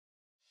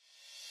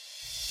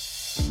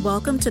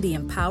Welcome to the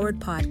Empowered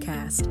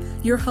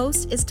Podcast. Your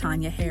host is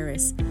Tanya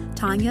Harris.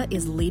 Tanya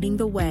is leading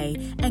the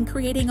way and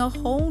creating a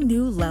whole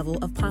new level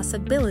of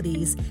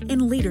possibilities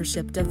in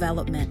leadership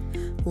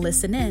development.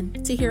 Listen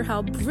in to hear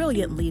how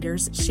brilliant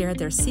leaders share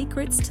their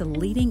secrets to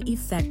leading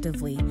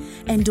effectively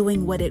and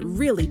doing what it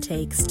really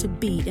takes to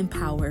be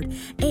empowered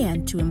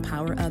and to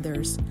empower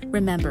others.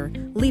 Remember,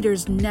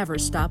 leaders never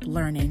stop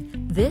learning.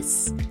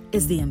 This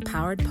is the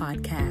Empowered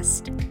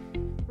Podcast.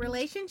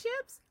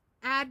 Relationships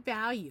add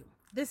value.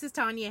 This is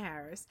Tanya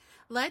Harris.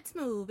 Let's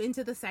move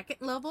into the second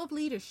level of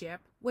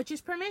leadership, which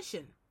is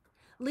permission.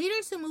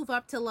 Leaders who move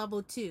up to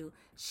level 2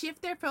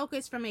 shift their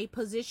focus from a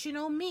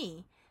positional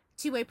me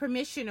to a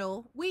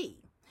permissional we.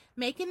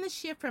 Making the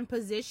shift from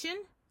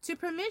position to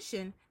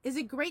permission is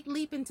a great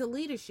leap into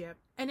leadership,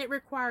 and it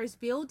requires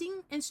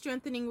building and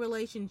strengthening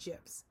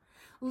relationships.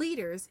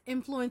 Leaders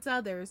influence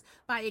others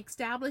by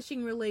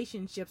establishing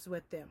relationships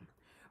with them.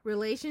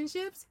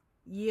 Relationships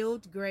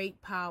yield great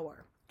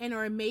power and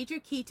are a major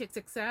key to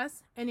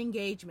success and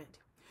engagement.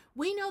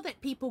 We know that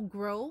people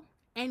grow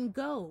and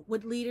go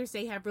with leaders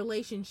they have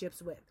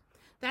relationships with.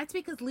 That's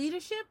because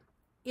leadership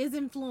is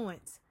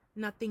influence,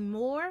 nothing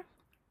more,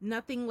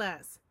 nothing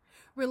less.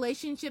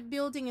 Relationship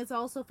building is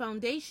also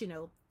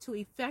foundational to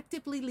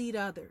effectively lead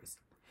others.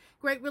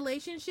 Great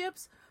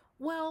relationships,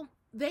 well,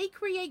 they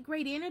create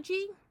great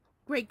energy,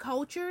 great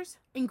cultures,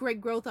 and great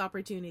growth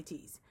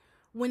opportunities.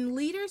 When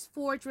leaders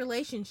forge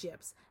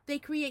relationships, they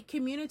create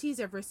communities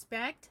of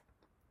respect,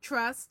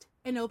 trust,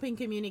 and open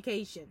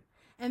communication.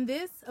 And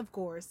this, of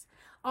course,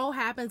 all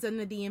happens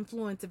under the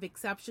influence of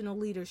exceptional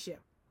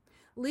leadership.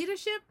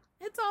 Leadership,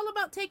 it's all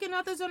about taking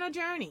others on a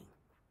journey.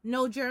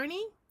 No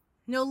journey,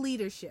 no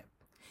leadership.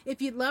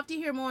 If you'd love to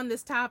hear more on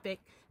this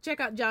topic, check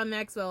out John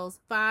Maxwell's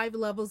 5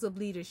 Levels of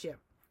Leadership.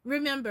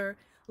 Remember,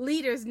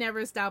 leaders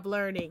never stop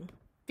learning.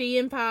 Be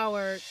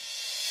empowered.